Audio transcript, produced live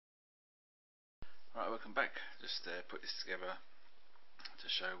Right, welcome back. Just put this together to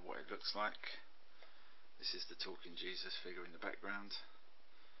show what it looks like. This is the talking Jesus figure in the background.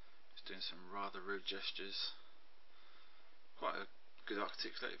 He's doing some rather rude gestures. Quite a good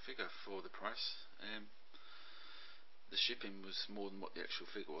articulated figure for the price. The shipping was more than what the actual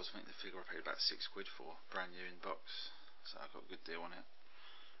figure was. I think the figure I paid about £6 for, brand new in box, so I got a good deal on it.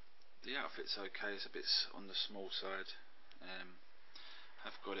 The outfit's okay, it's a bit on the small side.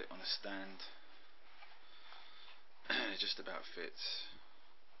 I've got it on a stand. It just about fits.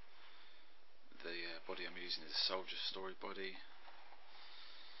 The body I'm using is a soldier story body.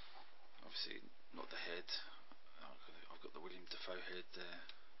 Obviously not the head. I've got the William Dafoe head there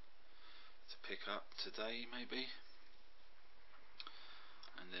to pick up today maybe,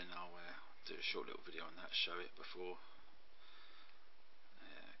 and then I'll do a short little video on that, show it before,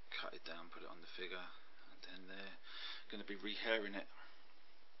 cut it down, put it on the figure, and then they're going to be rehairing it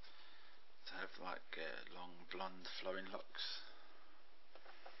to have like long blonde flowing locks.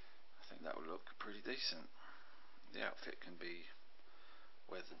 I think that will look pretty decent. The outfit can be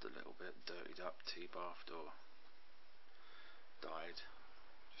weathered a little bit, dirtied up, tea-bathed or dyed,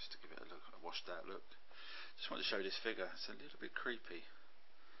 just to give it a look, a washed out look. Just want to show this figure. It's a little bit creepy.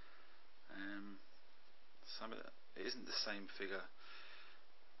 It isn't the same figure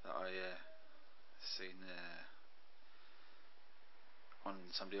that I seen on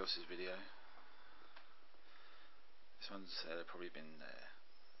somebody else's video. This one's probably been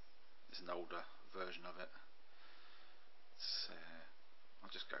it's an older version of it.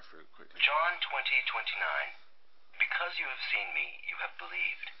 I'll just go through it quickly. John 20:29. Because you have seen me, you have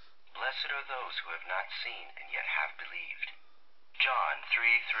believed. Blessed are those who have not seen and yet have believed. John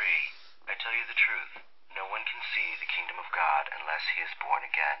 3:3. I tell you the truth, no one can see the kingdom of God unless he is born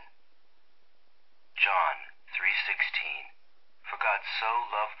again. John 3:16. For God so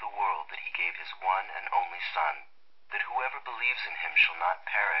loved the world that he gave his one and only Son, that whoever believes in him shall not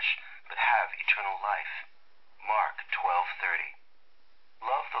perish, but have eternal life. Mark 12:30.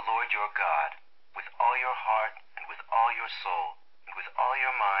 Love the Lord your God with all your heart and with all your soul and with all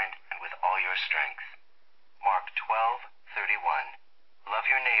your mind and with all your strength. Mark 12:31. Love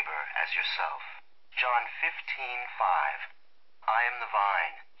your neighbor as yourself. John 15:5. I am the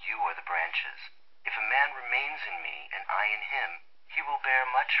vine, you are the branches. If a man remains in me and I in him, he will bear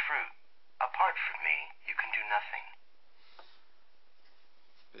much fruit. Apart from me, you can do nothing.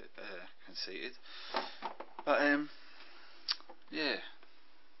 Bit conceited, but yeah,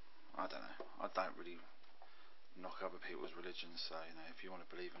 I don't know. I don't really knock other people's religions, so if you want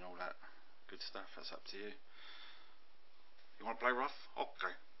to believe in all that good stuff, that's up to you. You want to play rough?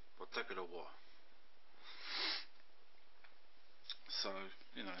 Okay, we'll take it to war. So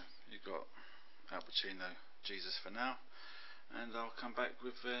you've got Al Pacino, Jesus for now, and I'll come back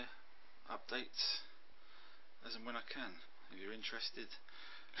with updates as and when I can. If you're interested,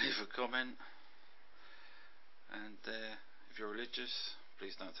 leave a comment, and if you're religious,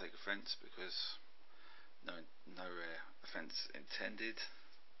 please don't take offence, because no offence intended.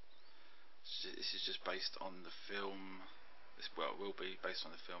 This is just based on the film. It will be based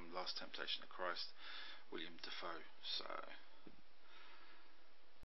on the film Last Temptation of Christ, William Dafoe. So